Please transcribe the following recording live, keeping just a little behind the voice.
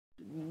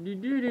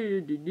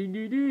Hello,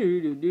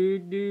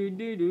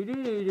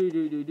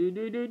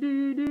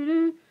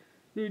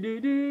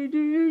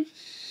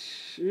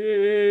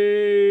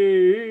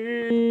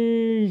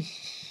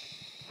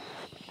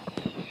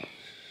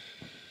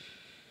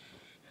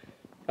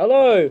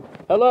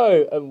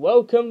 and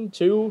welcome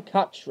to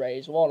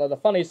Catchphrase, one of the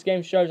funniest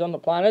game shows on the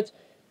planet.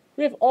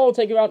 We've all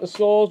taken out the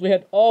scores. We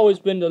had always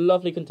been the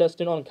lovely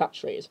contestant on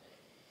Catchphrase.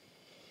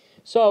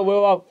 So,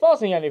 without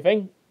forcing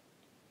anything,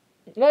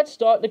 let's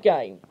start the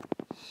game.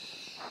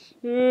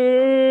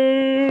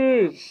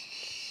 Right.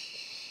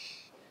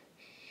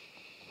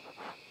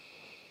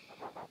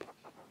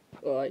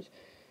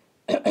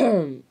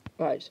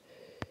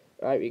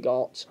 Right, we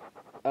got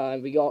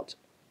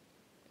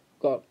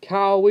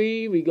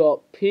Cowie, we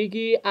got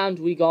Piggy, and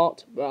we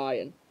got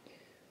Brian.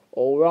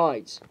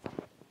 Alright.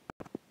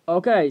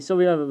 Okay, so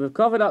we've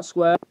covered that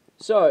square.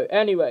 So,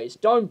 anyways,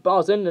 don't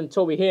buzz in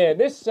until we hear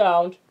this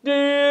sound.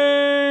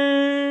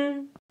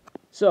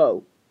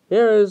 So,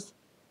 here is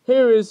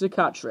the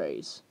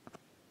catchphrase.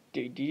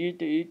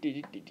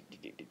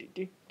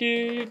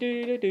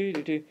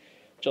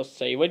 Just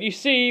say what you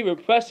see, we're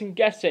pressing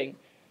guessing.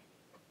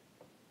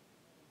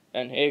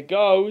 And here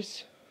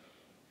goes.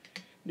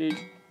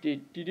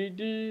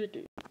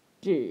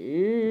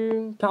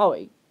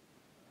 Cowie.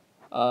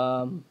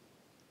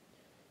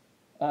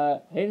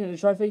 Hitting the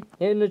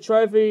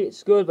trophy,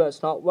 it's good, but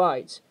it's not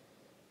right.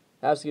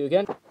 Ask you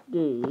again.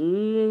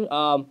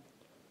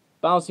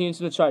 Bouncing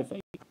into the trophy.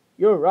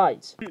 You're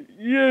right.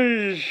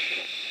 Yes.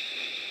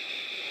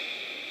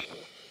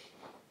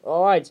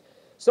 Alright,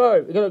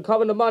 so we're gonna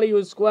cover the money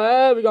with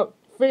square. We got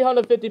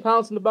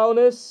 £350 in the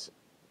bonus.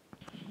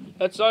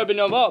 Let's open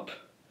them up.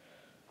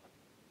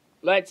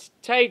 Let's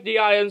take the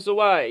items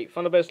away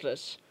from the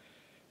business.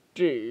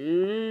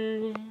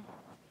 Okay,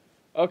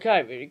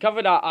 we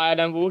covered that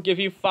item. We'll give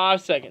you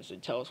 5 seconds to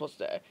tell us what's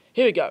there.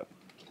 Here we go.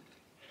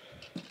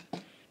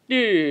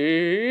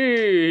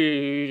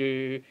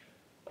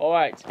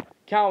 Alright,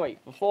 Cowie,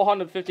 for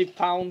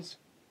 £450,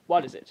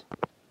 what is it?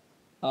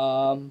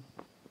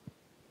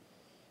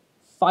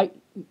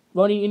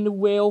 Running in the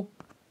wheel.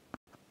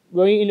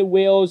 Running in the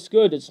wheel is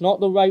good, it's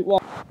not the right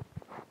one.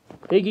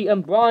 Piggy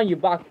and Brian, you're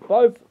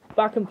both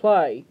back and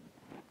play.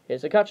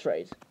 Here's a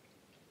catchphrase.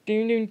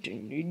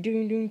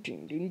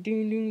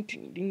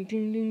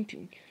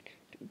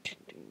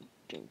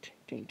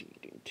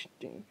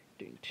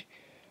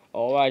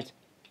 Alright,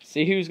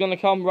 see who's gonna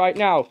come right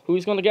now.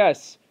 Who's gonna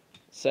guess?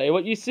 Say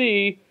what you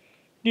see.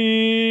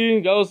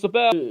 Ding goes the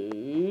bell.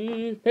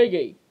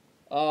 Piggy.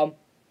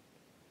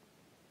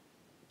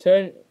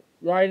 Turn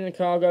right in the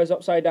car goes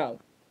upside down.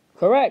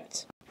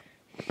 Correct.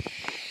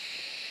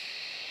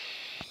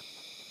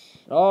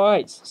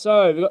 Alright,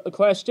 so we got the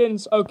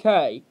questions.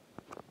 Okay,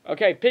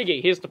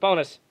 Piggy, here's the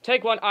bonus.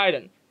 Take one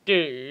item.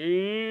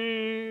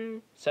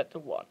 Set to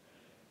 1.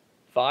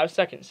 5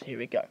 seconds, here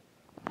we go.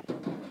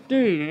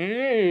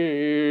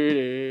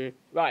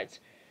 Right,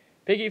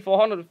 Piggy,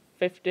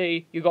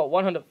 450, you got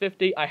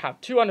 150, I have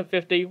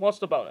 250, what's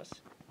the bonus?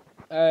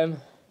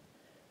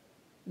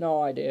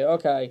 No idea,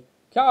 okay.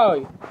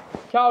 Cowie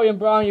and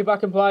Brian, you're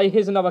back and play,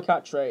 here's another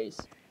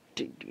catchphrase.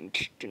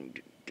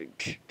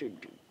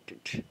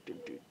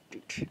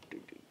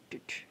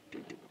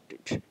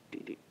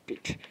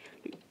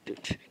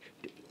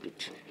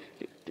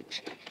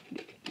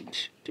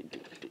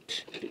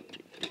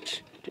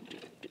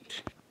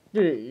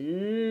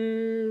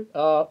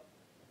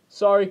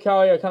 Sorry,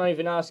 Cowie, I can't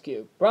even ask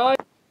you. Brian,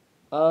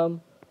 for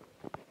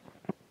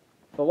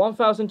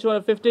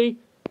 1,250?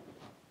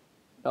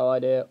 No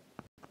idea.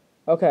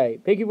 Okay,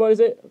 Piggy, what is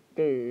it?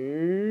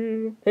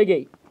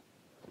 Piggy.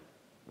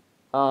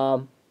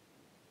 Turning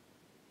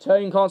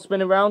can't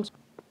spin around.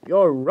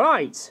 You're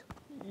right.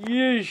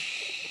 Yes.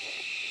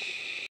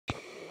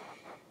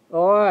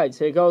 Alright,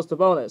 here goes the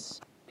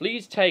bonus.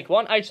 Please take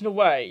one item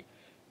away.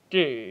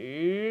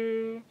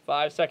 5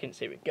 seconds,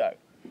 here we go.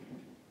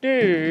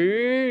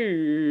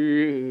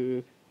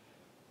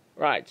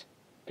 Right,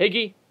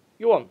 Piggy,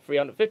 you want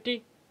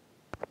 350?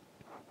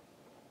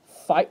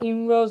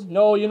 Fighting Rose?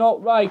 No, you're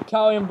not right.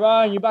 Cowie and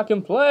Brian, you're back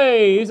in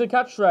play. Here's a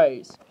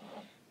catchphrase.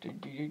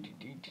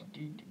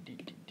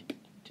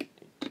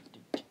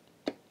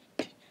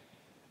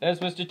 There's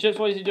Mr. Chips,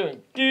 what is he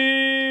doing?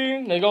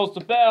 Ding! There goes the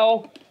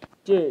bell.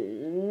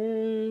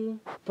 Ding!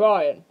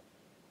 Brian.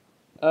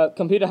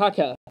 Computer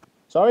hacker.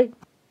 Sorry?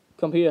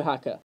 Computer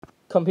hacker.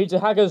 Computer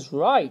hacker's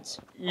right.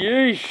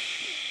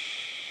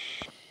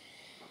 Yeesh.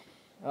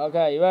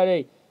 Okay, you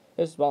ready?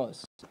 Here's the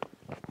bonus.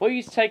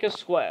 Please take a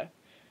square.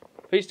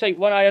 Please take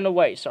one item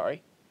away,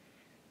 sorry.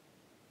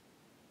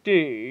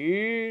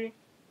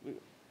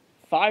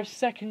 5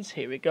 seconds,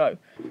 here we go.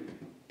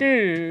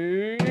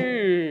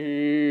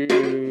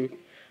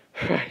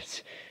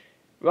 Right.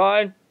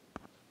 Ryan,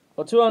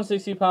 for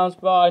 £260,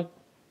 Brian,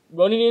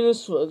 running in the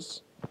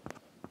swoods.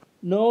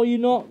 No, you're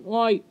not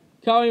right.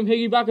 Cowie and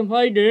Piggy back and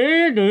play.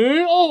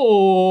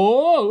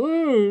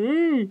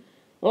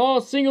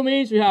 Oh, single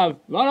means we have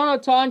run out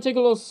of time, take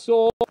a little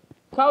score.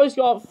 Cowie's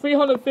got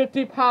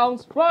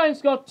 £350, Brian's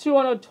got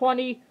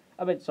 550,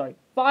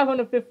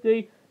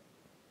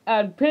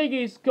 And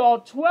Piggy's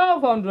got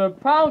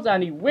 £1,200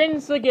 and he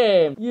wins the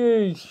game.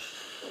 Yes.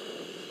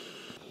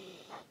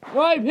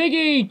 Right,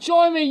 Piggy,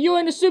 join me. You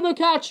in the super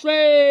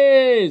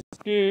catchphrase.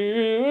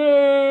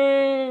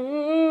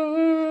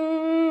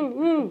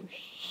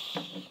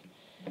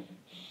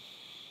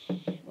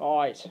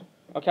 Alright.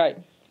 Okay.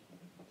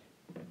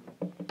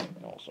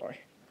 Oh, sorry.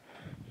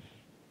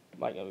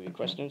 Might give you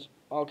questions.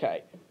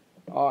 Okay.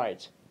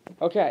 Alright.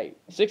 Okay.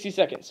 60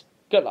 seconds.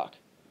 Good luck.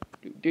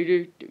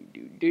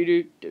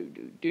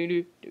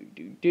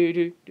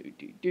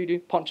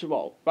 Punch a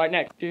roll. Right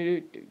next.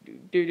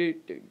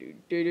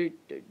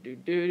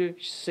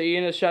 See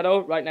in the shadow.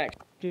 Right next.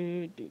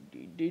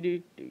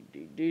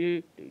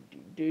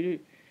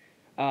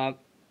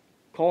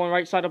 Call on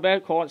right side of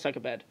bed. Call on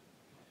second bed.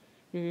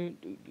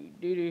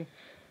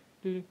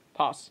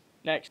 Pass.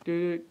 Next.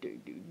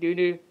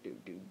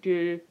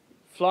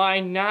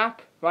 Flying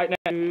nap. Right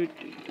next.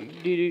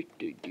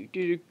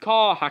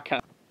 Car hacker.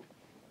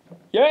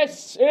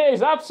 Yes, it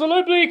is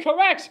absolutely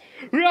correct.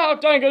 We are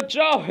doing a good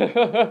job.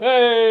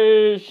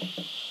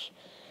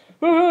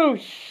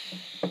 Woohoo!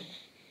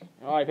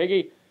 Alright,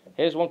 Piggy,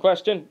 here's one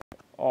question.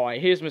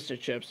 Alright, here's Mr.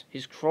 Chips.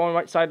 He's crawling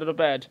right side of the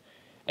bed,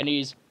 and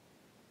he's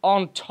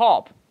on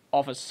top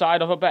of a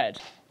side of a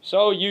bed.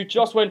 So you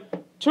just win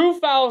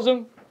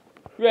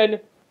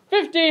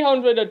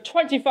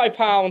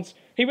 £2,125.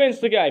 He wins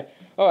the game.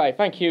 Alright,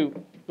 thank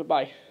you.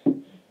 Goodbye.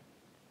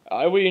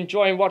 Are we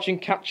enjoying watching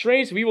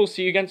Catchphrase? We will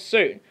see you again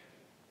soon.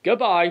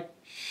 Goodbye.